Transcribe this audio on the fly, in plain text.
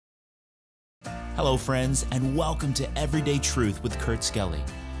Hello, friends, and welcome to Everyday Truth with Kurt Skelly.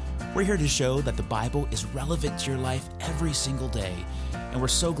 We're here to show that the Bible is relevant to your life every single day, and we're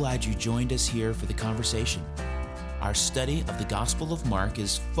so glad you joined us here for the conversation. Our study of the Gospel of Mark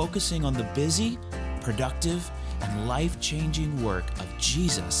is focusing on the busy, productive, and life-changing work of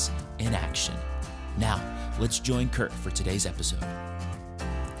Jesus in action. Now, let's join Kurt for today's episode.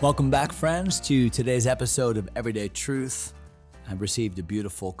 Welcome back, friends, to today's episode of Everyday Truth. I received a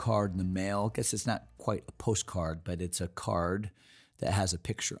beautiful card in the mail. I guess it's not quite a postcard, but it's a card that has a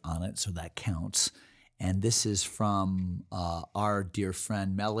picture on it, so that counts. And this is from our dear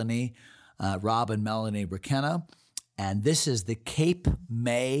friend Melanie, Rob and Melanie Requena. And this is the Cape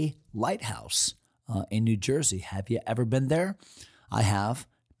May Lighthouse in New Jersey. Have you ever been there? I have.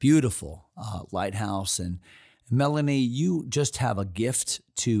 Beautiful lighthouse. And Melanie, you just have a gift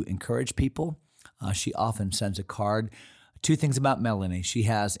to encourage people. She often sends a card. Two things about Melanie. She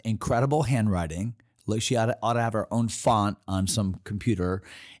has incredible handwriting. Like she ought to have her own font on some computer.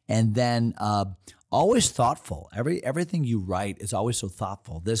 And then always thoughtful. Everything you write is always so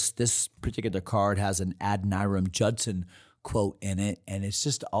thoughtful. This particular card has an Adoniram Judson quote in it, and it's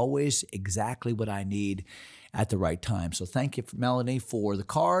just always exactly what I need at the right time. So thank you, Melanie, for the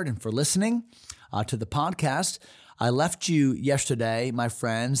card and for listening to the podcast. I left you yesterday, my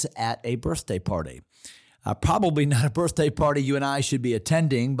friends, at a birthday party. Probably not a birthday party you and I should be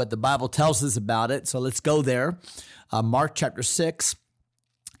attending, but the Bible tells us about it, so let's go there. Mark chapter 6.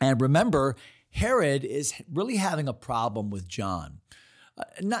 And remember, Herod is really having a problem with John.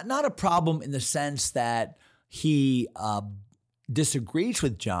 Not a problem in the sense that he disagrees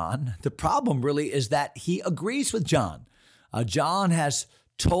with John. The problem really is that he agrees with John. John has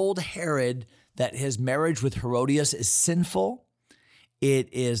told Herod that his marriage with Herodias is sinful.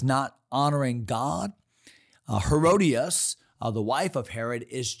 It is not honoring God. Herodias, the wife of Herod,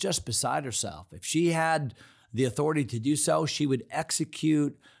 is just beside herself. If she had the authority to do so, she would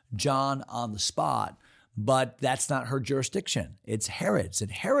execute John on the spot. But that's not her jurisdiction. It's Herod's.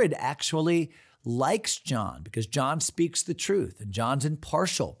 And Herod actually likes John because John speaks the truth and John's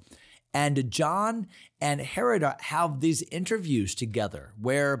impartial. And John and Herod have these interviews together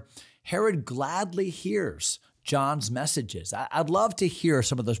where Herod gladly hears John's messages. I'd love to hear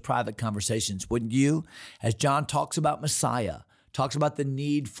some of those private conversations, wouldn't you? As John talks about Messiah, talks about the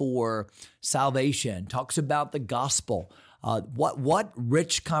need for salvation, talks about the gospel. What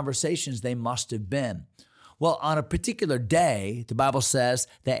rich conversations they must have been. Well, on a particular day, the Bible says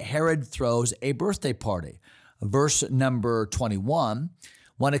that Herod throws a birthday party. Verse number 21,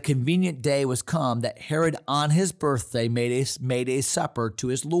 when a convenient day was come, that Herod on his birthday made a supper to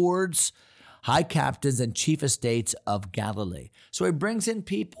his lords, high captains, and chief estates of Galilee. So he brings in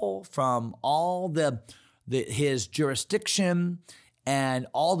people from all his jurisdiction and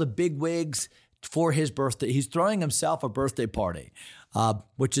all the bigwigs for his birthday. He's throwing himself a birthday party,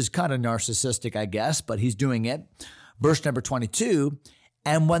 which is kind of narcissistic, I guess, but he's doing it. Verse number 22,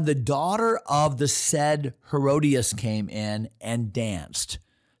 and when the daughter of the said Herodias came in and danced.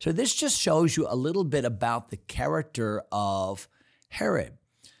 So this just shows you a little bit about the character of Herod.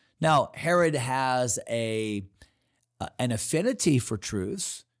 Now, Herod has an affinity for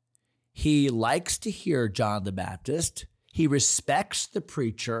truth. He likes to hear John the Baptist. He respects the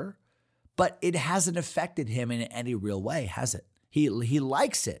preacher, but it hasn't affected him in any real way, has it? He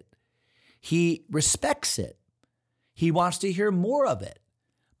likes it. He respects it. He wants to hear more of it.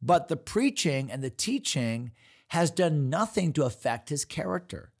 But the preaching and the teaching has done nothing to affect his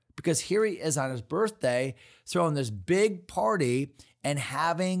character, because here he is on his birthday throwing this big party and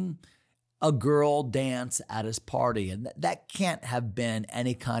having a girl dance at his party. And that can't have been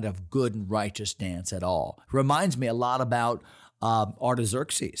any kind of good and righteous dance at all. It reminds me a lot about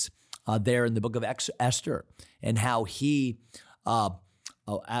Artaxerxes there in the book of Esther, and how he, or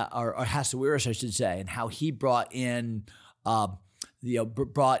Ahasuerus, I should say, and how he he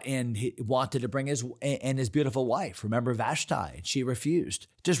wanted to bring his beautiful wife. Remember Vashti, and she refused.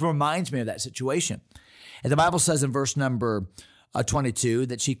 Just reminds me of that situation. And the Bible says in verse number 22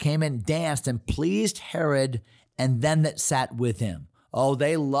 that she came and danced and pleased Herod and them that sat with him. Oh,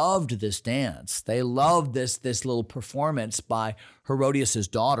 they loved this dance. They loved this little performance by Herodias'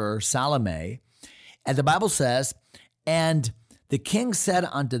 daughter, Salome. And the Bible says, and the king said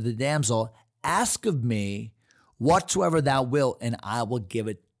unto the damsel, ask of me whatsoever thou wilt, and I will give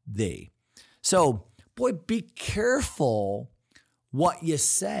it thee. So, boy, be careful what you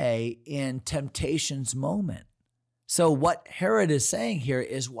say in temptation's moment. So what Herod is saying here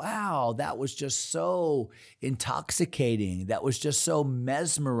is, wow, that was just so intoxicating. That was just so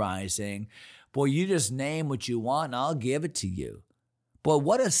mesmerizing. Boy, you just name what you want and I'll give it to you. But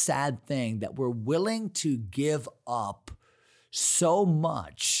what a sad thing that we're willing to give up so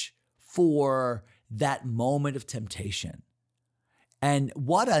much for that moment of temptation. And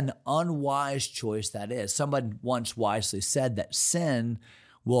what an unwise choice that is. Someone once wisely said that sin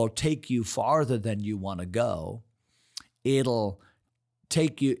will take you farther than you want to go. It'll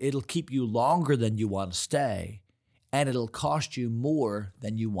keep you longer than you want to stay, and it'll cost you more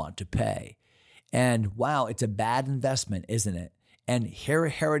than you want to pay. And wow, it's a bad investment, isn't it? And here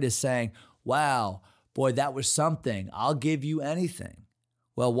Herod is saying, wow, boy, that was something. I'll give you anything.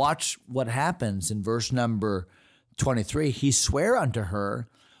 Well, watch what happens in verse number 23. He sware unto her,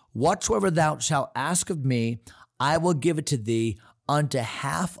 whatsoever thou shalt ask of me, I will give it to thee unto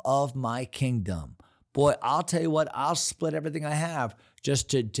half of my kingdom. Boy, I'll tell you what, I'll split everything I have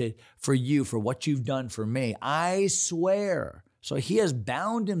just for you, for what you've done for me. I swear. So he has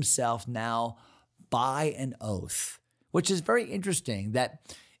bound himself now by an oath, which is very interesting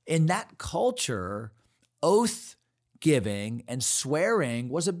that in that culture, oath giving and swearing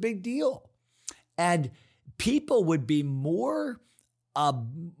was a big deal. And people would be more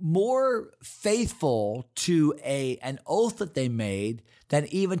faithful to an oath that they made than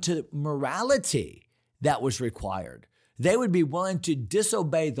even to morality that was required. They would be willing to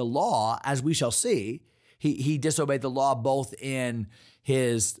disobey the law, as we shall see. He disobeyed the law both in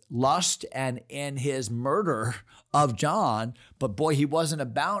his lust and in his murder of John, but boy, he wasn't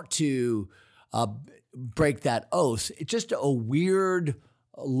about to break that oath. It's just a weird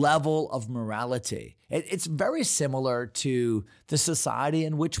level of morality. It's very similar to the society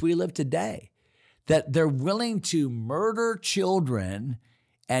in which we live today, that they're willing to murder children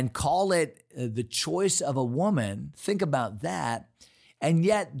and call it the choice of a woman. Think about that. And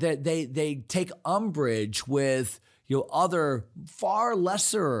yet they take umbrage with other far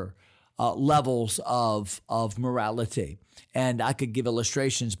lesser levels of morality. And I could give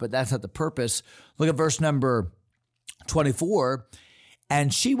illustrations, but that's not the purpose. Look at verse number 24.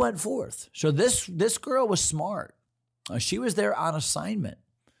 And she went forth. So this girl was smart. She was there on assignment.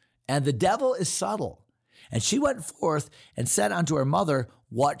 And the devil is subtle. And she went forth and said unto her mother,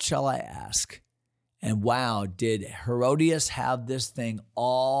 what shall I ask? And wow, did Herodias have this thing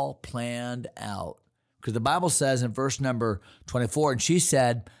all planned out? Because the Bible says in verse number 24, and she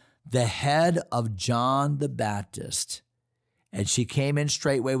said, the head of John the Baptist. And she came in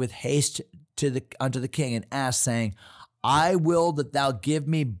straightway with haste unto the king and asked, saying, I will that thou give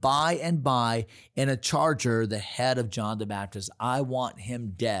me by and by in a charger the head of John the Baptist. I want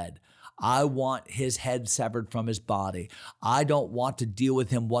him dead. I want his head severed from his body. I don't want to deal with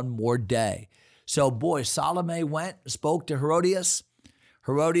him one more day. So boy, Salome went, spoke to Herodias.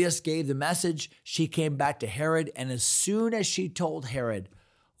 Herodias gave the message. She came back to Herod. And as soon as she told Herod,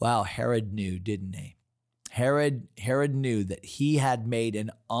 wow, Herod knew, didn't he? Herod knew that he had made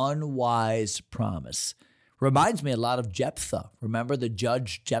an unwise promise. Reminds me a lot of Jephthah. Remember the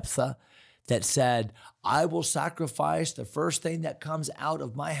judge Jephthah that said, I will sacrifice the first thing that comes out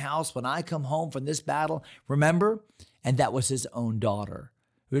of my house when I come home from this battle. Remember? And that was his own daughter.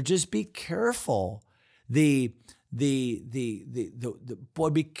 Just be careful. Boy,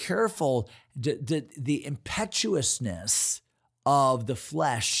 be careful. The impetuousness of the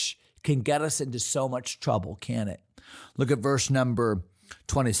flesh can get us into so much trouble, can't it? Look at verse number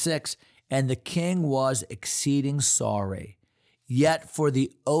 26. And the king was exceeding sorry, yet for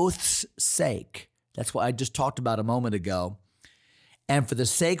the oath's sake, that's what I just talked about a moment ago, and for the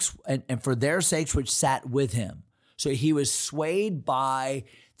sakes and for their sakes which sat with him. So he was swayed by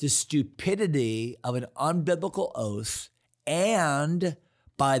the stupidity of an unbiblical oath and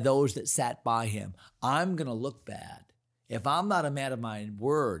by those that sat by him. I'm going to look bad. If I'm not a man of my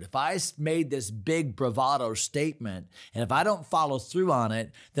word, if I made this big bravado statement, and if I don't follow through on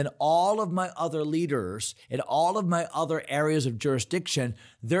it, then all of my other leaders in all of my other areas of jurisdiction,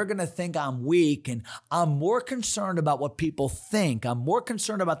 they're going to think I'm weak, and I'm more concerned about what people think. I'm more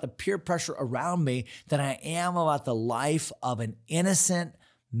concerned about the peer pressure around me than I am about the life of an innocent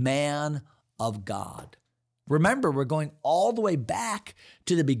man of God. Remember, we're going all the way back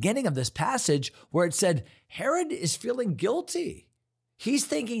to the beginning of this passage where it said Herod is feeling guilty. He's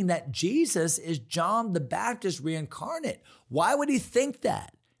thinking that Jesus is John the Baptist reincarnate. Why would he think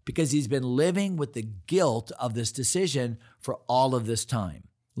that? Because he's been living with the guilt of this decision for all of this time.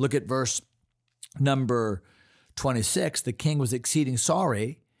 Look at verse number 26. The king was exceeding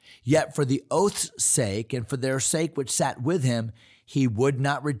sorry, yet for the oath's sake and for their sake which sat with him, he would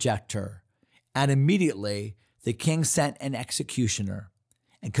not reject her. And immediately the king sent an executioner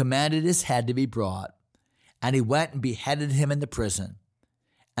and commanded his head to be brought. And he went and beheaded him in the prison.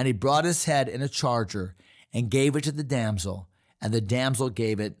 And he brought his head in a charger and gave it to the damsel. and the damsel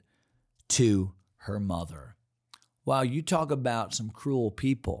gave it to her mother. Wow, you talk about some cruel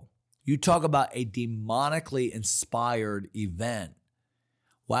people. You talk about a demonically inspired event.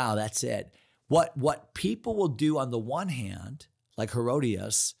 Wow, that's it. What people will do on the one hand, like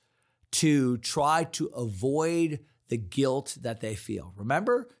Herodias, to try to avoid the guilt that they feel.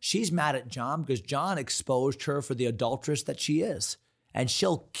 Remember, she's mad at John because John exposed her for the adulteress that she is. And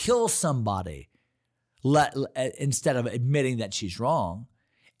she'll kill somebody instead of admitting that she's wrong.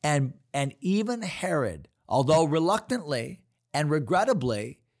 And even Herod, although reluctantly and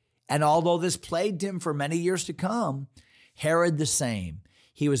regrettably, and although this plagued him for many years to come, Herod the same.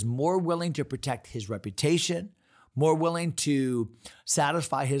 He was more willing to protect his reputation, more willing to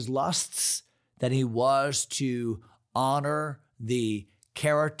satisfy his lusts than he was to honor the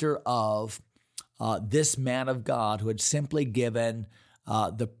character of this man of God who had simply given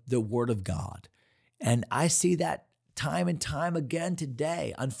the word of God. And I see that time and time again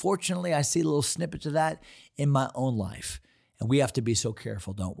today. Unfortunately, I see little snippets of that in my own life. And we have to be so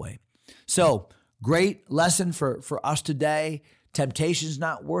careful, don't we? So, great lesson for us today. Temptation's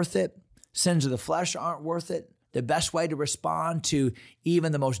not worth it. Sins of the flesh aren't worth it. The best way to respond to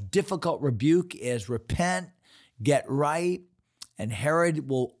even the most difficult rebuke is repent, get right, and Herod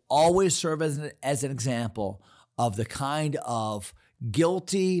will always serve as an example of the kind of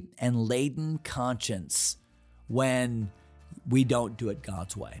guilty and laden conscience when we don't do it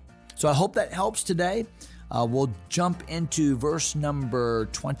God's way. So I hope that helps today. We'll jump into verse number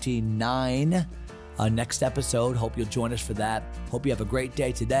 29 next episode. Hope you'll join us for that. Hope you have a great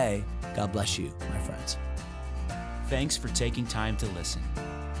day today. God bless you, my friends. Thanks for taking time to listen.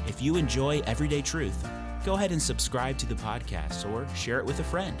 If you enjoy Everyday Truth, go ahead and subscribe to the podcast or share it with a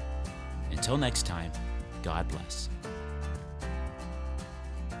friend. Until next time, God bless.